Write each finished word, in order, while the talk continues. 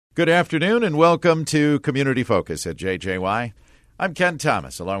Good afternoon and welcome to Community Focus at JJY. I'm Ken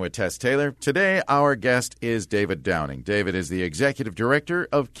Thomas along with Tess Taylor. Today our guest is David Downing. David is the Executive Director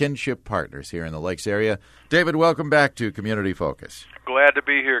of Kinship Partners here in the Lakes area. David, welcome back to Community Focus. Glad to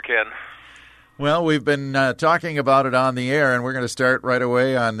be here, Ken. Well, we've been talking about it on the air, and we're going to start right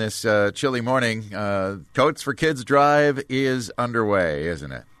away on this chilly morning. Coats for Kids Drive is underway,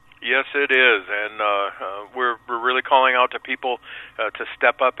 isn't it? Yes, it is, and we're really calling out to people to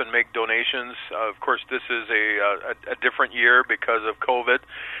step up and make donations. Of course, this is a different year because of COVID,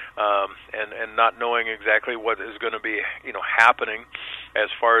 and not knowing exactly what is going to be happening as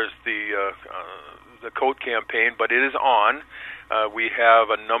far as the coat campaign. But it is on. We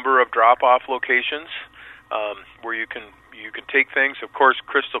have a number of drop-off locations where you can take things. Of course,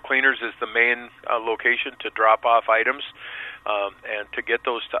 Crystal Cleaners is the main location to drop off items. And to get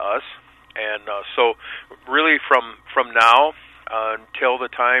those to us. And so really from now until the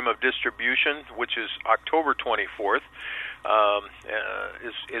time of distribution, which is October 24th,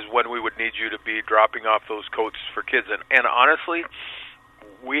 is when we would need you to be dropping off those coats for kids. And honestly,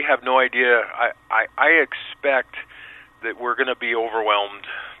 we have no idea. I expect that we're going to be overwhelmed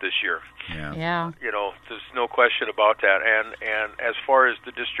this year. Yeah. There's no question about that. And as far as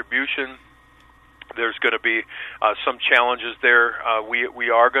the distribution, there's going to be some challenges there. We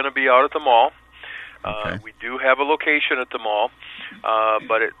are going to be out at the mall. Okay. We do have a location at the mall,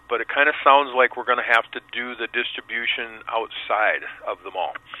 but it kind of sounds like we're going to have to do the distribution outside of the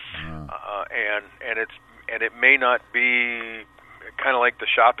mall, and it may not be kind of like the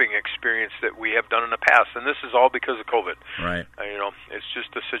shopping experience that we have done in the past. And this is all because of COVID. Right. It's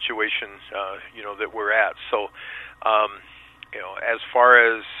just the situation that we're at. So, as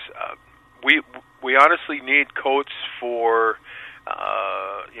far as we honestly need coats for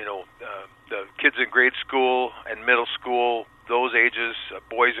the kids in grade school and middle school, those ages,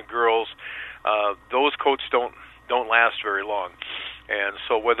 boys and girls. Those coats don't last very long, and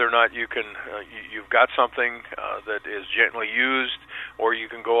so whether or not you can you've got something that is gently used, or you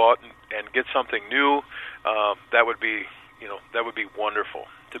can go out and get something new, that would be wonderful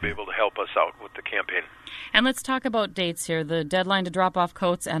to be able to help us out with the campaign. And let's talk about dates here, the deadline to drop off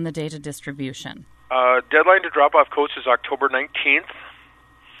coats and the date of distribution. Deadline to drop off coats is October 19th.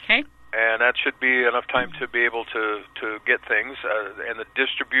 Okay. And that should be enough time to be able to get things. And the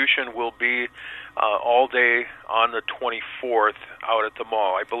distribution will be all day on the 24th out at the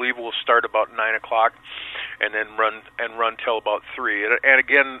mall. I believe we'll start about 9 o'clock and then run till about 3. And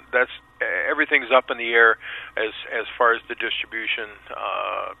again, that's everything's up in the air as far as the distribution,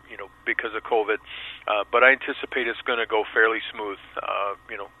 because of COVID. But I anticipate it's going to go fairly smooth.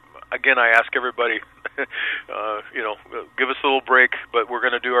 Again, I ask everybody, give us a little break, but we're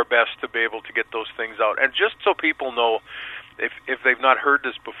going to do our best to be able to get those things out. And just so people know, if they've not heard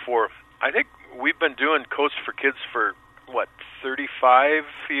this before, I think we've been doing Coats for Kids for, 35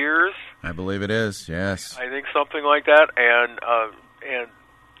 years? I believe it is, yes. I think something like that. And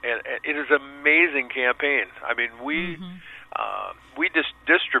it is an amazing campaign. I mean, we just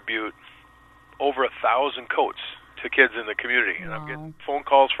distribute over 1,000 coats to kids in the community. And I'm getting phone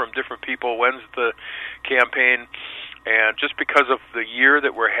calls from different people. When's the campaign? And just because of the year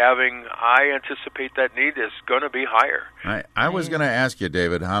that we're having, I anticipate that need is going to be higher. I was going to ask you,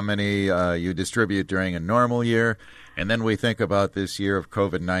 David, how many you distribute during a normal year, and then we think about this year of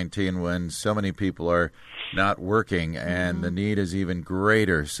COVID-19 when so many people are not working and the need is even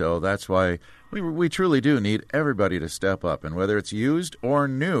greater. So that's why we truly do need everybody to step up, and whether it's used or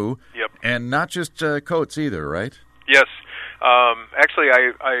new, and not just coats either, right? Yes. Actually,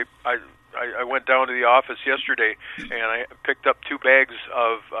 I went down to the office yesterday and I picked up 2 bags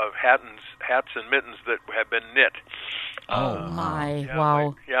of hats and mittens that have been knit. Oh my!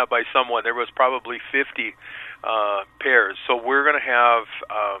 Wow. By someone. There was probably 50 pairs. So we're going to have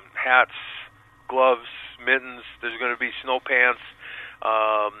hats, gloves, mittens. There's going to be snow pants.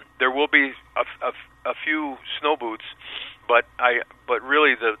 There will be a few snow boots. But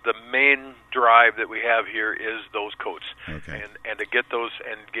really the main drive that we have here is those coats, and to get those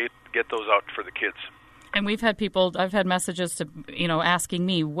get those out for the kids. And I've had messages to, asking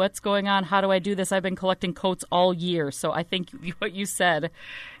me, what's going on? How do I do this? I've been collecting coats all year. So I think what you said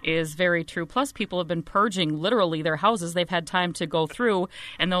is very true. Plus, people have been purging literally their houses. They've had time to go through.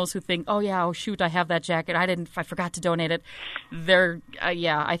 And those who think, oh shoot, I have that jacket. I forgot to donate it.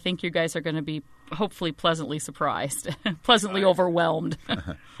 I think you guys are going to be hopefully pleasantly surprised, pleasantly overwhelmed.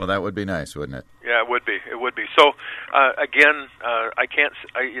 Well, that would be nice, wouldn't it? Yeah, it would be. It would be. So, again, I can't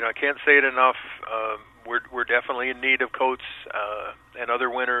say it enough. We're definitely in need of coats and other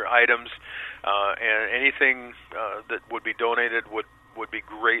winter items, and anything that would be donated would would be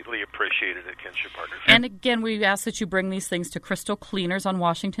greatly appreciated at Kinship Partners. And again, we ask that you bring these things to Crystal Cleaners on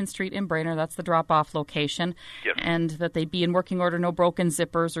Washington Street in Brainerd. That's the drop-off location. Yes. And that they be in working order, no broken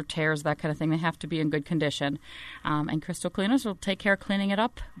zippers or tears, that kind of thing. They have to be in good condition. And Crystal Cleaners will take care of cleaning it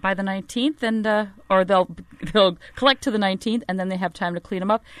up by the 19th, and or they'll collect to the 19th, and then they have time to clean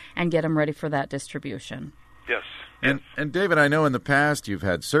them up and get them ready for that distribution. Yes. And David, I know in the past you've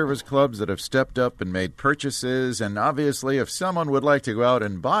had service clubs that have stepped up and made purchases, and obviously if someone would like to go out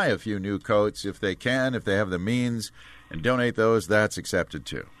and buy a few new coats, if they can, if they have the means, and donate those, that's accepted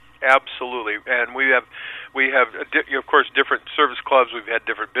too. Absolutely, and we have of course different service clubs. We've had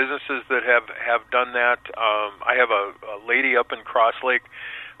different businesses that have done that. I have a lady up in Cross Lake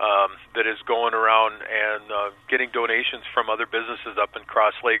that is going around and getting donations from other businesses up in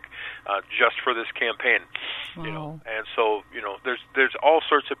Cross Lake just for this campaign. Wow. You know, and so there's all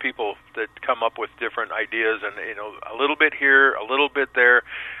sorts of people that come up with different ideas, and a little bit here, a little bit there,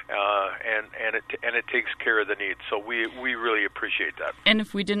 and it takes care of the needs. So we really appreciate that. And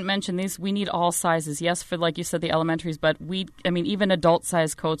if we didn't mention these, we need all sizes. Yes, for like you said, the elementaries, but even adult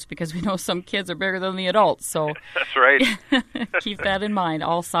size coats, because we know some kids are bigger than the adults. So that's right. Keep that in mind.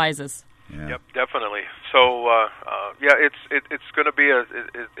 All sizes. Yeah. Yep, definitely. So it's going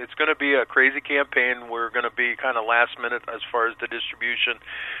to be a crazy campaign. We're going to be kind of last minute as far as the distribution,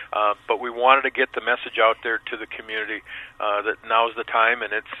 but we wanted to get the message out there to the community that now's the time.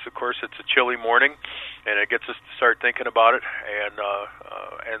 And it's a chilly morning, and it gets us to start thinking about it.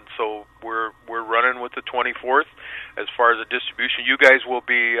 And so we're running with the 24th as far as the distribution. You guys will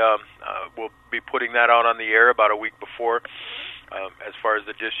be putting that out on the air about a week before. As far as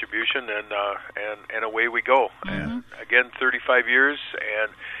the distribution, and away we go. Mm-hmm. And again, 35 years,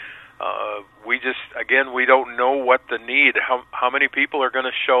 and we don't know what the need. How many people are going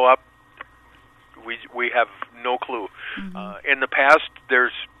to show up? We have no clue. Mm-hmm. In the past,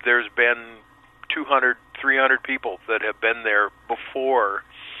 there's been 200, 300 people that have been there before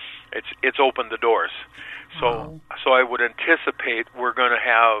it's opened the doors. Wow. So I would anticipate we're going to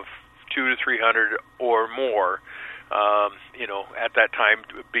have 200 to 300 or more. At that time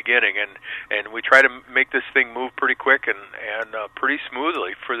beginning, and we try to make this thing move pretty quick and pretty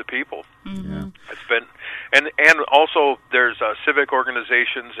smoothly for the people. Mm-hmm. It's been, and also there's civic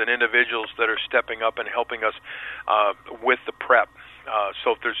organizations and individuals that are stepping up and helping us with the prep.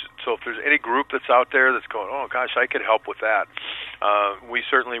 So if there's any group that's out there that's going, oh gosh, I could help with that, we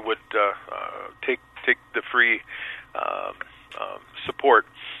certainly would take the free support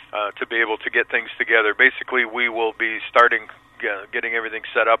to be able to get things together. Basically, we will be starting getting everything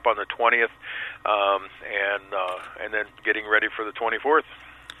set up on the 20th, and then getting ready for the 24th.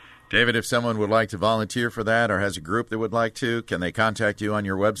 David, if someone would like to volunteer for that or has a group that would like to, can they contact you on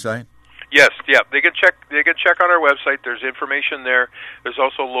your website? Yes, yeah, they can check on our website. There's information there. There's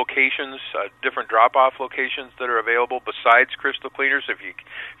also locations, different drop-off locations that are available besides Crystal Cleaners. If you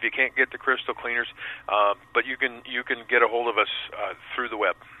can't get to Crystal Cleaners, but you can get a hold of us through the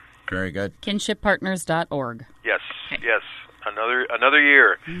web. Very good. KinshipPartners.org. Yes, yes. Another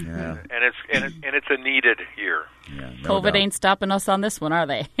year, Yeah. and it's a needed year. Yeah, no COVID doubt. ain't stopping us on this one, are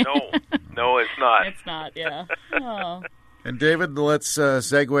they? No, it's not. It's not. Yeah. Oh. And David, let's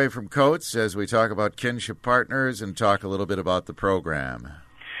segue from coats as we talk about Kinship Partners and talk a little bit about the program.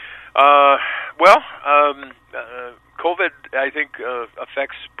 COVID, I think,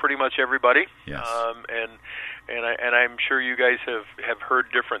 affects pretty much everybody. Yes. And I'm sure you guys have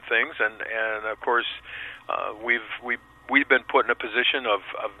heard different things, and of course, we've been put in a position of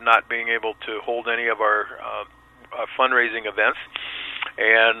not being able to hold any of our fundraising events,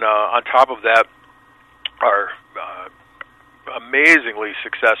 and on top of that, our amazingly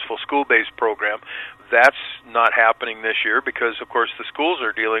successful school-based program, that's not happening this year because, of course, the schools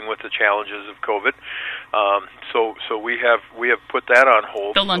are dealing with the challenges of COVID. So we have put that on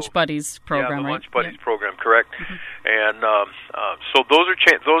hold. The Lunch Buddies program, yeah, the right? Lunch Buddies program, correct. Mm-hmm. And so those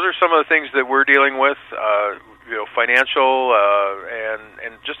are some of the things that we're dealing with. Financial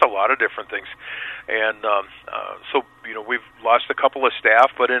and just a lot of different things. And so we've lost a couple of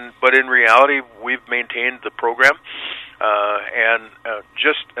staff, but in reality, we've maintained the program.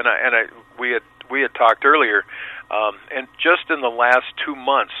 We had talked earlier, and just in the last 2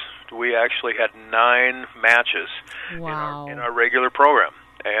 months, we actually had 9 matches. Wow. in our regular program.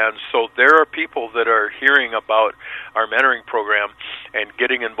 And so there are people that are hearing about our mentoring program and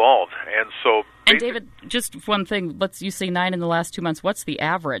getting involved. And so, and David, just one thing. You say 9 in the last 2 months. What's the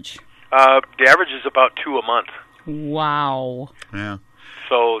average? The average is about 2 a month. Wow. Yeah.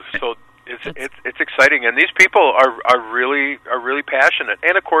 So It's exciting, and these people are really passionate.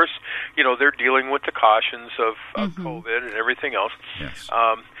 And of course, they're dealing with the cautions of COVID and everything else. Yes.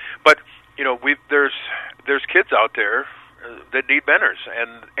 But there's kids out there that need mentors,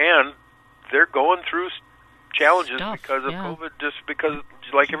 and they're going through challenges because of COVID, just because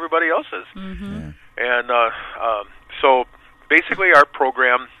like everybody else is. Mm-hmm. And so basically, our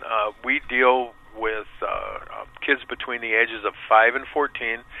program we deal with kids between the ages of 5 and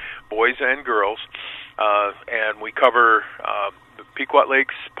 14, boys and girls, and we cover the Pequot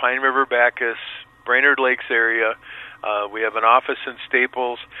Lakes, Pine River, Bacchus, Brainerd Lakes area. We have an office in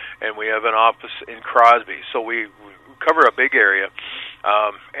Staples, and we have an office in Crosby. So we cover a big area.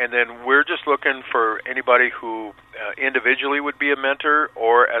 And then we're just looking for anybody who individually would be a mentor,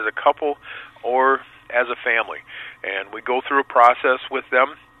 or as a couple, or as a family. And we go through a process with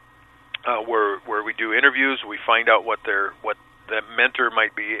them where we do interviews. We find out what the mentor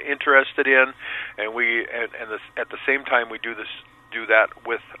might be interested in, and at the same time we do that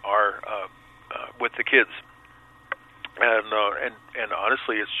with our with the kids. And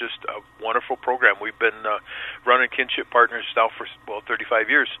honestly, it's just a wonderful program. We've been running Kinship Partners now for 35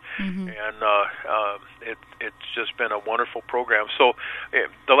 years, and it's just been a wonderful program. So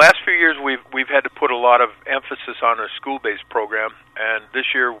the last few years we've had to put a lot of emphasis on a school-based program, and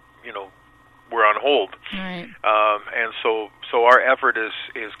this year, we're on hold. Right. And so our effort is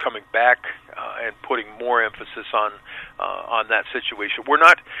coming back and putting more emphasis on that situation.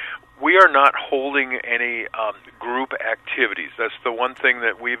 We are not holding any group activities. That's the one thing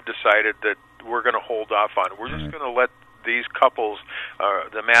that we've decided that we're going to hold off on. We're just going to let these couples,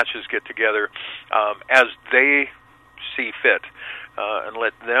 the matches, get together as they see fit, and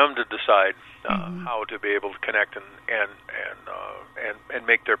let them to decide how to be able to connect and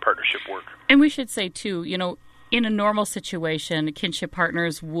make their partnership work. And we should say too, in a normal situation, Kinship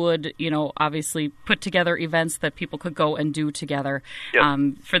Partners would, obviously put together events that people could go and do together.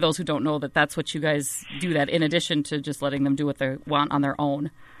 Yep. For those who don't know, that's what you guys do, that in addition to just letting them do what they want on their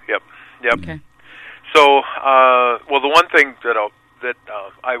own. Yep. Okay. So, the one thing that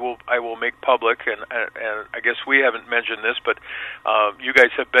I will make public, and I guess we haven't mentioned this, but you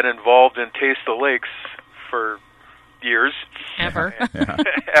guys have been involved in Taste the Lakes for years. Ever.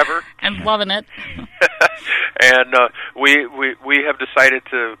 Ever. I'm loving it. And we have decided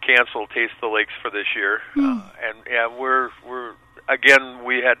to cancel Taste the Lakes for this year. And we're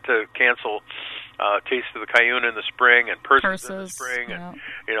we had to cancel Taste of the Cuyuna in the spring and Purses in the spring, and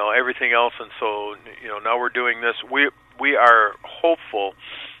everything else. And so now we're doing this. We are hopeful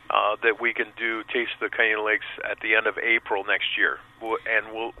that we can do Taste of the Cuyuna Lakes at the end of April next year,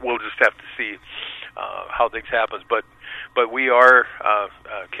 and we'll just have to see how things happen. But we are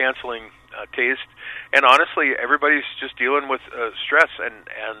canceling Taste, and honestly, everybody's just dealing with stress. And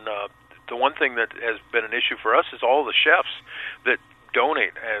the one thing that has been an issue for us is all the chefs that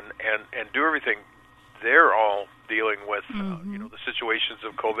donate and do everything. They're all dealing with the situations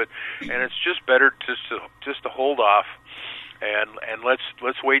of COVID, and it's just better just to hold off. And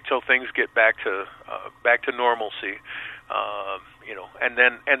let's wait till things get back to normalcy, and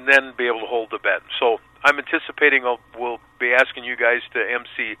then be able to hold the bet. So I'm anticipating we'll be asking you guys to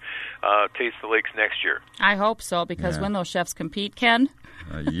MC Taste the Lakes next year. I hope so, because when those chefs compete, Ken,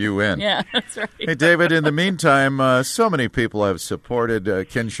 you win. Yeah, that's right. Hey, David, in the meantime, so many people have supported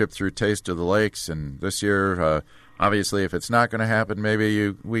Kinship through Taste of the Lakes, and this year, obviously, if it's not going to happen, maybe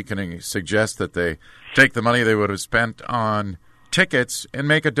we can suggest that they take the money they would have spent on tickets and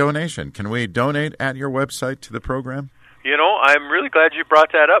make a donation. Can we donate at your website to the program? I'm really glad you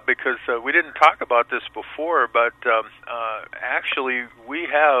brought that up, because we didn't talk about this before, but actually we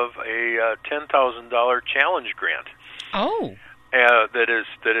have a $10,000 challenge grant. Oh. That is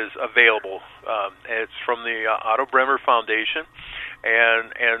available. It's from the Otto Bremer Foundation,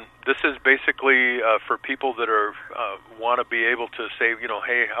 and this is basically for people that are want to be able to say,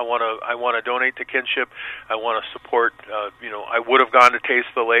 hey, I want to donate to Kinship. I want to support. I would have gone to Taste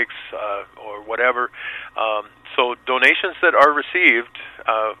the Lakes or whatever. So donations that are received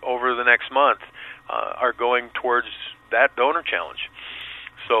over the next month are going towards that donor challenge.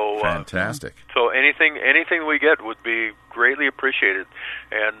 So fantastic. So anything we get would be greatly appreciated,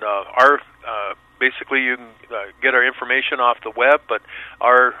 and our basically you can get our information off the web, but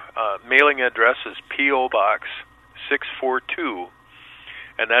our mailing address is P.O. Box 642,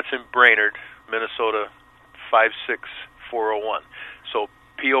 and that's in Brainerd, Minnesota 56401. So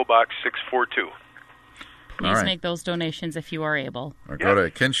P.O. Box 642. Please make those donations if you are able. Or go to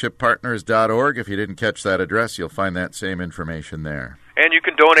kinshippartners.org. If you didn't catch that address, you'll find that same information there. And you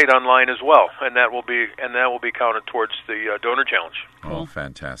can donate online as well, and that will be counted towards the donor challenge. Cool. Oh,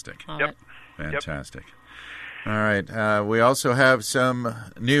 fantastic! Yep. Fantastic. All right. We also have some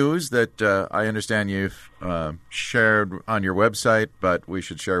news that I understand you've shared on your website, but we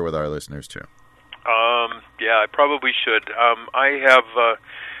should share with our listeners too. Yeah, I probably should. I have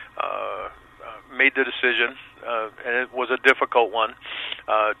made the decision, and it was a difficult one,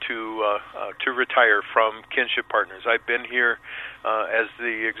 to retire from Kinship Partners. I've been here as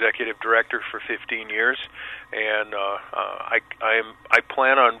the executive director for 15 years, and I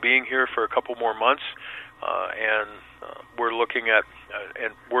plan on being here for a couple more months. And we're looking at,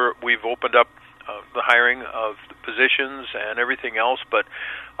 we've opened up the hiring of the positions and everything else. But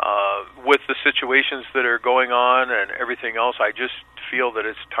with the situations that are going on and everything else, I just feel that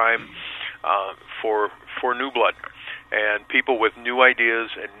it's time for new blood and people with new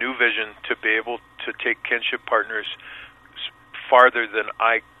ideas and new vision to be able to take Kinship Partners farther than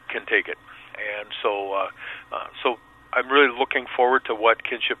I can take it. And so I'm really looking forward to what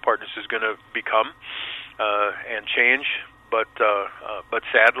Kinship Partners is going to become. And change, but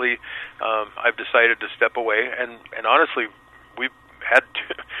sadly, I've decided to step away. And honestly, we've had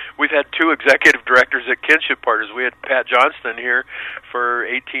two executive directors at Kinship Partners. We had Pat Johnston here for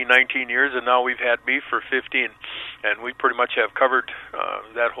 18, 19 years, and now we've had me for 15. And we pretty much have covered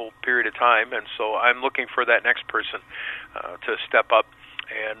that whole period of time. And so I'm looking for that next person to step up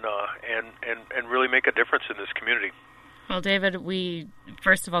and really make a difference in this community. Well, David,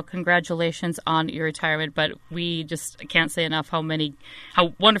 first of all, congratulations on your retirement, but we just can't say enough how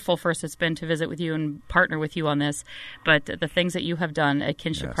wonderful first it's been to visit with you and partner with you on this. But the things that you have done at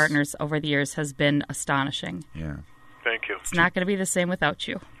Kinship Partners over the years has been astonishing. Yeah. Thank you. It's not going to be the same without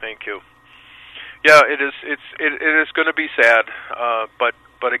you. Thank you. Yeah, it is. It is going to be sad, but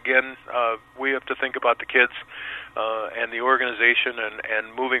again, we have to think about the kids and the organization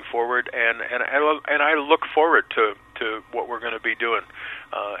and moving forward. And I look forward to what we're going to be doing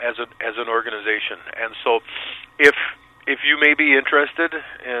as an organization. And so, if you may be interested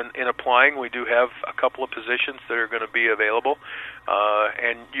in applying, we do have a couple of positions that are going to be available,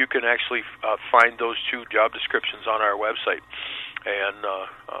 and you can actually find those two job descriptions on our website, and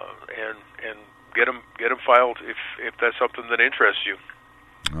get them filed if that's something that interests you.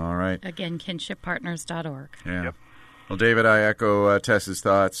 All right. Again, kinshippartners.org. Yeah. Yep. Well, David, I echo Tess's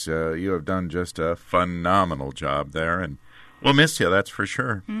thoughts. You have done just a phenomenal job there, and we'll miss you, that's for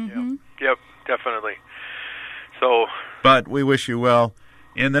sure. Mm-hmm. Yep, definitely. So, but we wish you well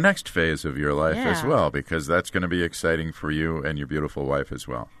in the next phase of your life as well, because that's going to be exciting for you and your beautiful wife as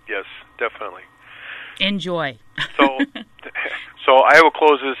well. Yes, definitely. Enjoy. So I will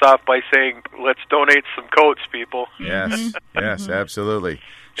close this off by saying, let's donate some coats, people. Yes, yes, absolutely.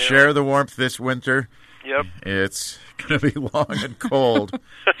 Yeah. Share the warmth this winter. Yep. It's going to be long and cold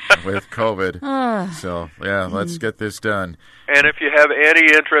with COVID. So, yeah, let's get this done. And if you have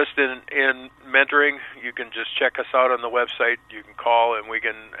any interest in mentoring, you can just check us out on the website. You can call, and we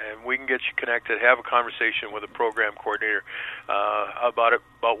can get you connected. Have a conversation with a program coordinator about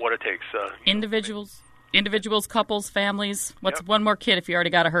what it takes. Individuals, couples, families. What's one more kid if you already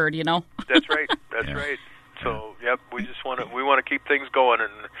got a herd? You know. That's right. That's right. So, yep, we want to keep things going,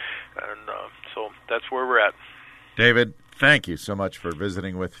 and so that's where we're at. David, thank you so much for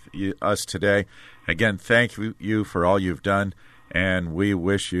visiting with us today. Again, thank you for all you've done, and we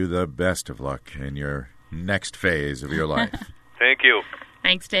wish you the best of luck in your next phase of your life. Thank you.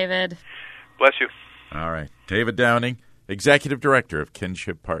 Thanks, David. Bless you. All right. David Downing, Executive Director of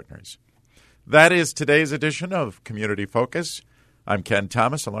Kinship Partners. That is today's edition of Community Focus. I'm Ken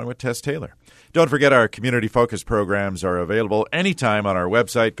Thomas, along with Tess Taylor. Don't forget our Community Focus programs are available anytime on our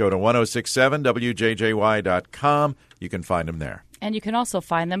website. Go to 1067wjjy.com. You can find them there. And you can also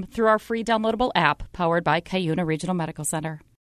find them through our free downloadable app powered by Cuyuna Regional Medical Center.